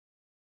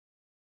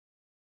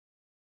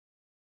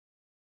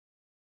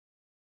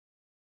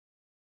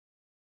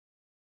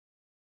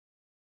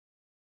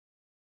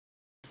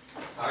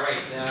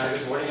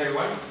Good morning,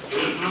 everyone.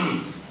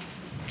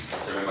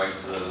 So my voice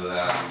is a little.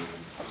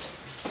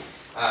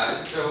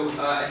 As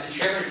the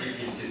chairman of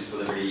European Students for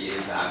Liberty, it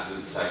is an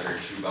absolute pleasure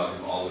to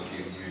welcome all of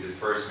you to the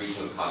first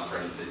regional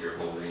conference that you're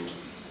holding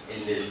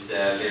in this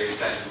very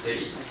special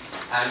city.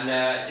 And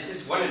this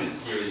is one in a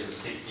series of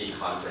 16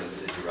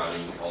 conferences that you're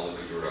running all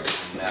over Europe.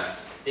 And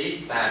they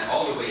span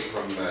all the way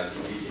from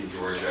Lukas in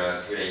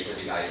Georgia to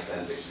Reykjavik,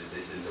 Iceland, which is a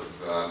distance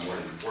of more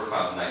than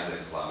 4,900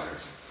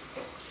 kilometers.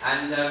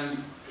 And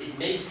it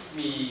makes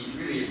me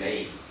really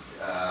amazed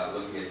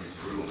looking at this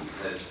room,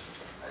 because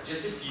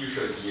just a few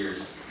short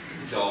years,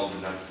 it's all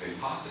would not have been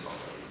possible.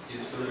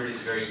 Students for Liberty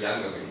is a very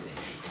young organization.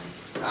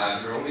 We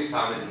were only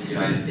founded in the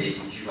United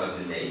States in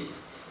 2008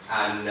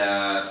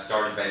 and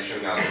started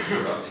venturing out of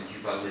Europe in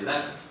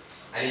 2011.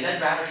 And in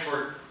that rather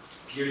short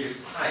period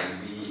of time,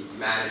 we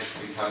managed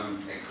to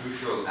become a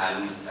crucial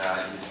and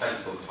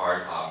indispensable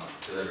part of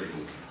the Liberty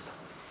movement.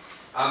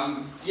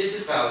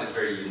 ESFL is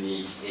very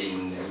unique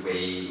in a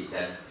way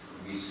that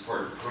we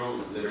support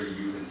pro-Liberty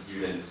youth and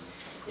students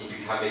in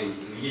becoming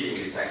leading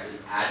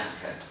effective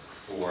advocates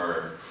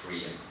for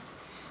freedom.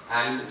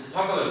 And to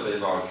talk a little bit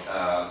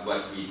about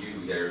what we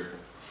do, there are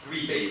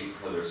three basic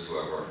pillars to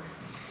our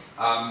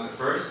work.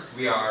 First,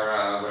 we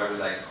are what I would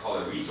like to call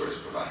a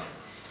resource provider.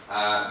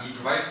 We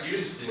provide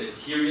students with the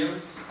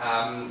materials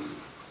that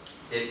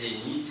they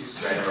need to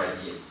spread our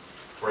ideas.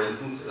 For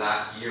instance,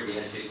 last year we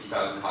had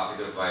 50,000 copies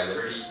of Via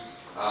Liberty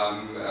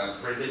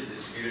printed,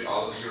 distributed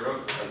all over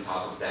Europe. On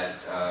top of that,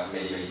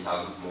 many, many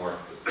thousands more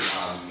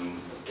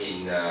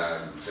in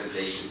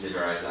translations in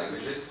various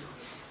languages.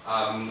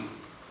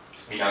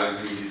 We now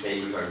do the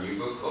same with our new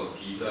book called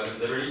Peace, Love, and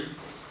Liberty.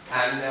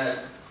 And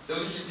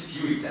those are just a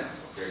few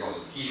examples. There's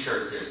also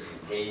t-shirts, there's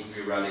campaigns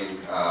we're running,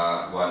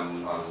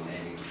 one on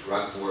ending the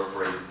drug war,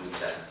 for instance,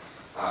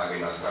 that we're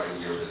now starting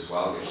in Europe as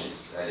well, which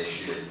is an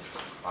issue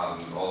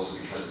that also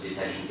because of the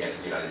attention it gets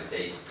in the United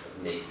States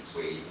makes its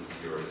way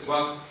into Europe as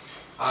well.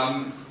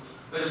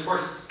 But of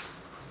course,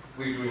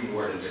 we're doing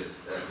more than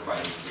just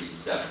providing free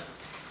stuff.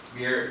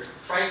 We're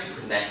trying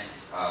to connect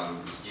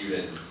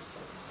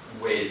students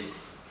with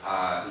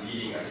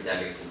leading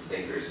academics and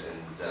thinkers and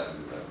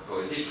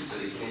politicians so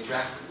they can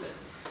interact with them.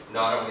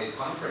 Not only at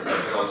conferences,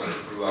 but also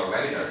through our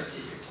webinar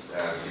series.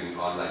 We're doing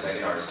online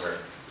webinars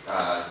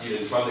where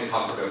students from the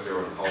comfort of their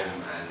own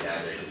home and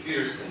their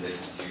computers can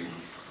listen to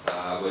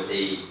what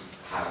they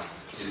have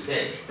to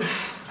say.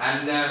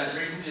 And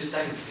brings me to the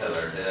second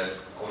pillar that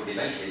I already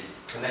mentioned, is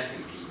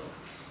connecting people.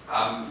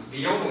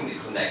 We don't only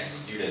connect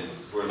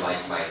students who are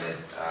like-minded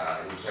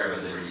and care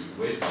about liberty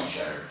with each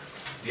other.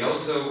 We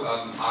also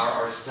are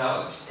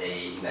ourselves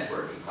a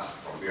networking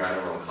platform. We run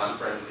our own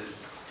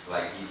conferences,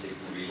 like these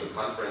 16 regional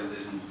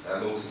conferences,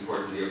 and most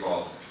importantly of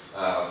all,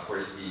 of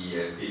course,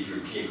 the big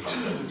European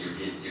conference, the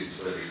European Students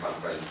for Liberty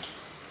Conference,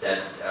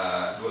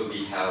 that will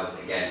be held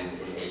again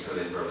in April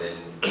in Berlin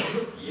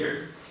next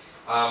year.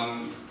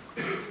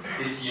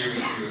 This year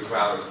we drew a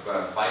crowd of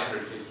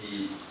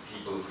 550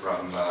 people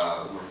from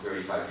over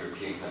 35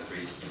 European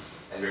countries,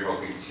 and we're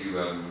hoping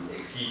to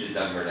exceed the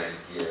number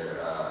next year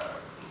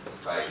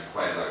by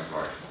quite a large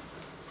margin.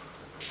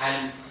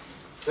 And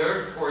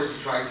third, of course, we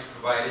try to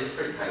provide a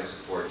different kind of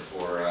support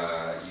for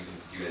youth and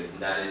students,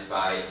 and that is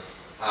by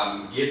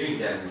giving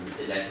them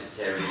the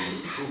necessary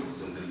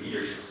tools and the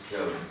leadership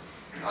skills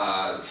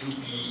to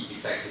be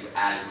effective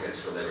advocates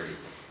for liberty.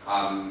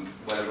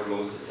 One of our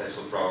most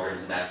successful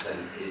programs in that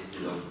sense is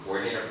the Local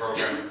Coordinator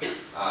Program,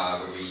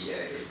 where we,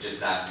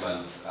 just last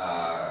month,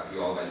 we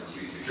all went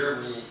to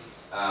Germany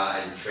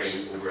and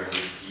trained over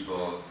 100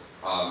 people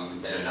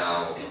that are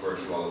now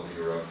working all over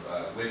Europe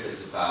with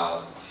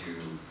ESFL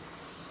to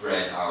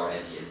spread our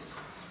ideas.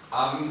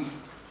 I'm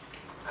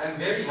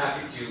very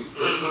happy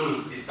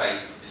to, despite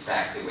the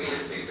fact the way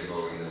that things are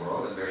going in the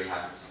world, I'm very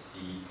happy to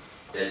see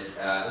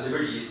that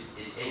Liberty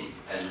is in,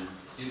 and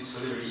Students for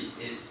Liberty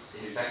is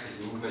an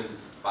effective movement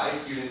by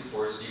students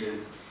for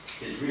students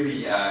that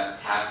really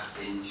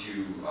taps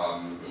into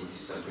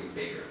something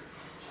bigger.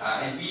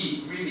 And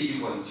we really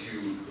do want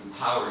to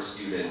empower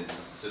students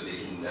so they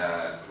can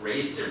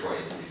raise their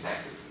voices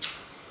effectively.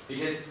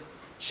 Because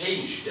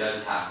change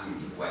does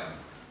happen when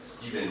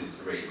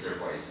students raise their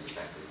voices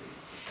effectively.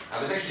 I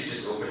was actually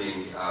just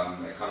opening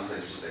a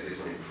conference just like this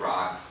one in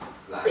Prague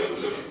last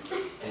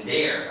weekend. And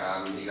there,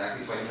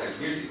 exactly 25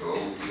 years ago,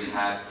 we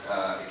had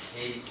a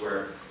case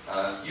where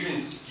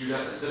students stood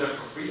up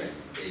for freedom.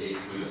 They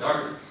basically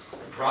started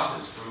a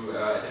process through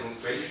a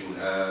demonstration,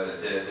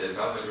 the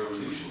Velvet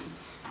Revolution,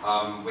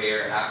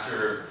 where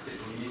after the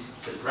police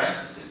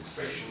suppressed this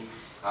demonstration,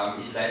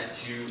 it led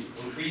to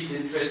increased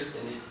interest,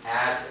 and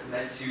it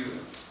led to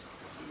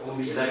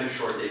only 11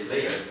 short days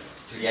later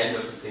to the end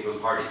of the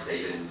single-party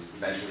state and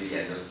eventually the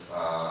end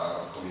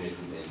of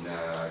communism in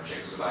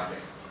Czechoslovakia.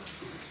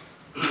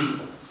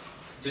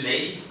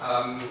 Today,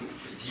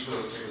 the people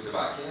of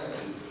Czechoslovakia,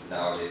 and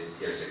nowadays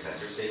their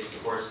successor states,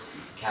 of course,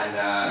 can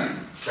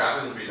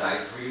travel and reside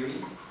freely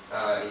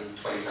in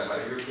 25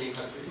 other European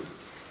countries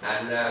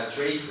and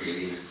trade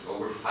freely with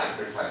over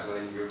 505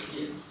 million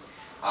Europeans.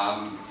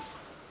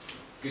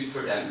 good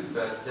for them,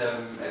 but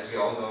as we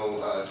all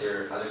know,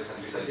 there are other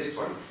countries like this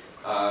one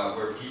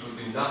where people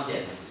do not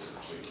yet have these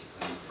opportunities.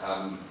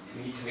 And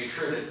we need to make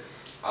sure that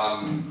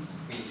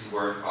we need to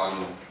work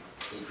on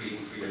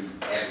increasing freedom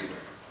everywhere.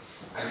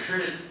 I'm sure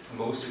that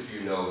most of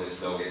you know the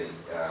slogan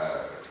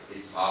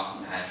is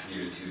often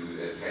attributed to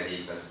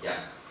Frédéric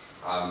Bastiat,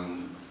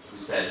 who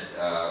said,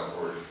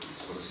 or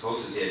was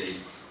supposed to say at least,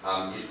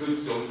 if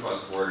goods don't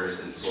cross borders,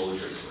 then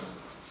soldiers will.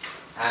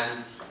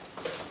 And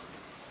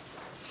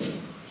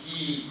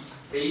he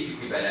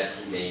basically, by that,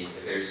 he made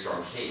a very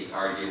strong case,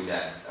 arguing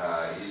that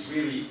it is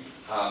really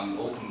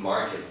open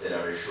markets that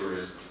are the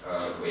surest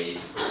way to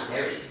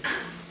prosperity.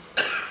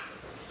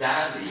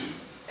 Sadly,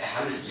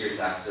 100 years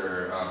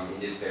after, in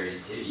this very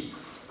city,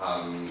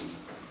 an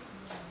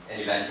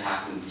event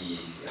happened,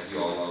 as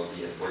you all know,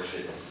 the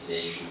unfortunate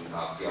assassination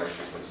of the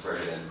Archduke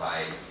Ferdinand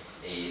by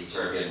a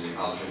Serbian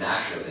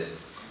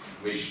ultranationalist,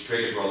 which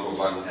triggered World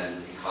War I and,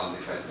 in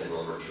consequence, then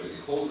World War II and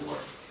the Cold War.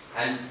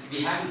 And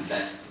we haven't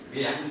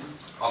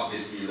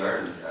obviously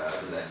learned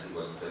the lesson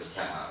what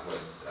Bastiat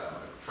was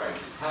trying to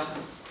tell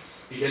us.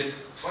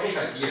 Because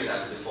 25 years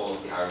after the fall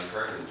of the Iron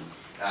Curtain,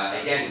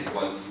 again,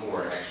 once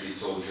more, actually,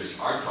 soldiers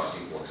are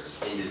crossing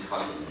borders in this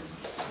continent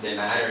in a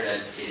manner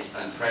that is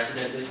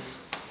unprecedented,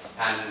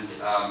 and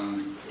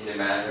in a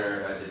manner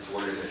that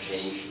borders are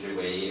changed in a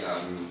way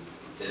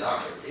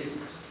that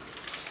isn't.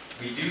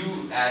 We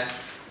do,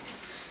 as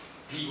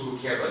people who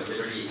care about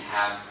liberty,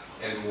 have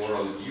a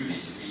moral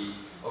duty to be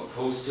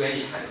opposed to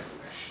any kind of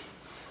aggression,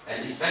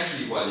 and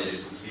especially one that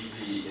is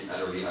completely and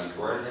utterly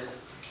unwarranted,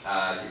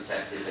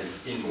 deceptive,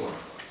 and immoral.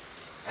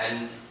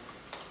 And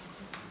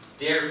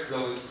there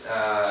flows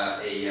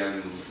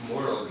a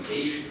moral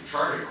obligation, a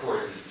charter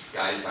course that's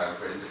guided by our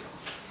principles.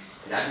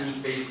 And that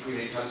means basically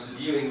when it comes to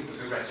dealing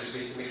with aggressors, we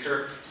need to make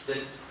sure that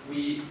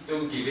we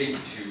don't give in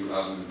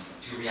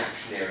to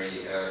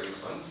reactionary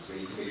responses.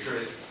 We need to make sure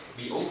that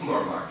we open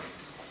our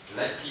markets,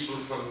 let people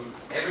from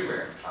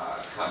everywhere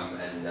come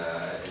and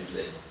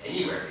live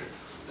anywhere,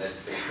 basically.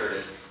 Let's make sure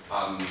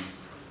that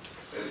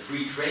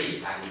free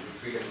trade and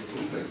freedom of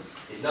movement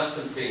is not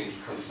something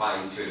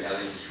confined to an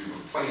elitist group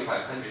of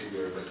 25 countries in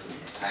Europe,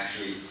 but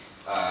actually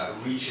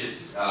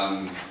reaches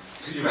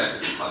to the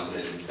rest of the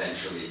continent and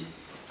eventually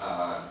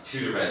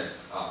to the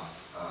rest of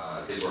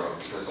the world,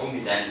 because only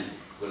then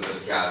will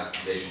Bastiat's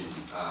vision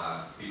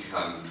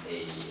become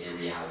a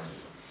reality.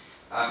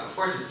 Of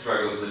course, the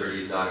struggle of liberty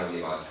is not only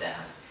about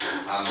that.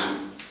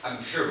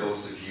 I'm sure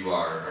most of you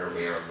are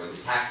aware of what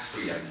the tax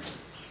freedom is.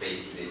 It's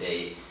basically the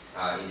day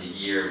in the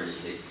year when you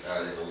take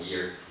the whole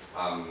year,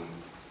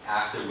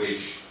 after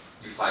which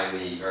you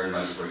finally earn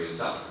money for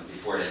yourself. And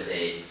before that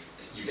day,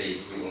 you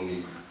basically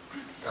only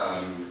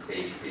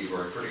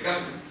work for the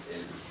government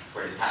and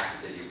for the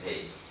taxes that you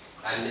pay.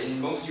 And in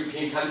most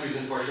European countries,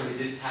 unfortunately,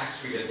 this tax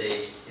freedom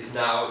day is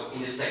now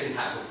in the second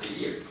half of the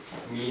year,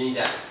 meaning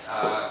that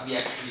we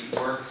actually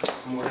work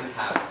more than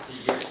half of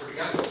the year for the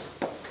government.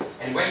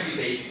 And when we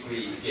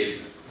basically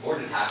give more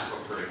than half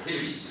of our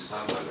productivities to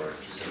someone or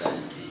to some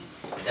entity,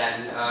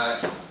 then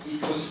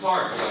it goes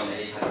far beyond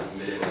any kind of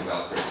minimum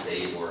welfare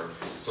state or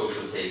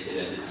social safety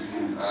net that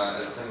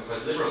even some of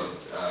us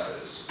liberals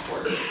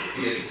support,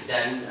 because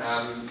then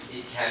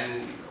it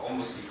can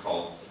almost be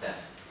called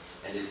theft.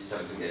 And this is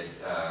something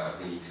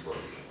that we need to work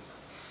against.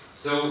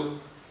 So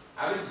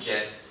I would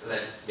suggest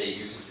let's make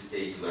use of this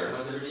day to learn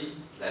about liberty.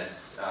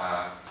 Let's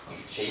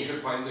exchange our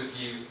points of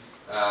view.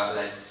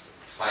 Let's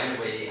find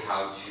a way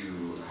how to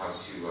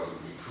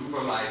improve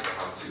our lives,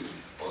 how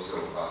to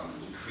also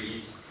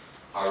increase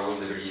our own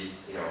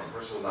liberties in our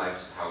personal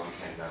lives, how we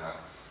can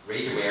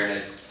raise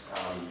awareness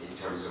in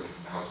terms of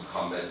how to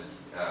combat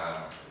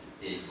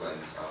the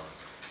influence of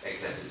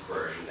excessive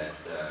coercion that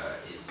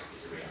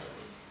is a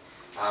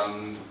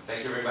reality.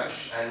 Thank you very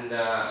much, and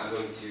I'm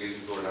going to give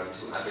the floor now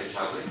to Adrian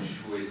Chaulich,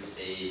 who is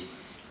a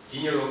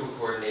senior local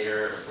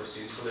coordinator for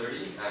Students for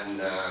Liberty,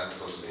 and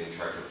has also been in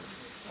charge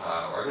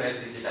of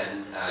organizing this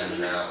event,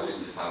 and also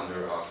the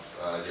founder of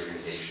the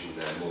organization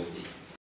Multi.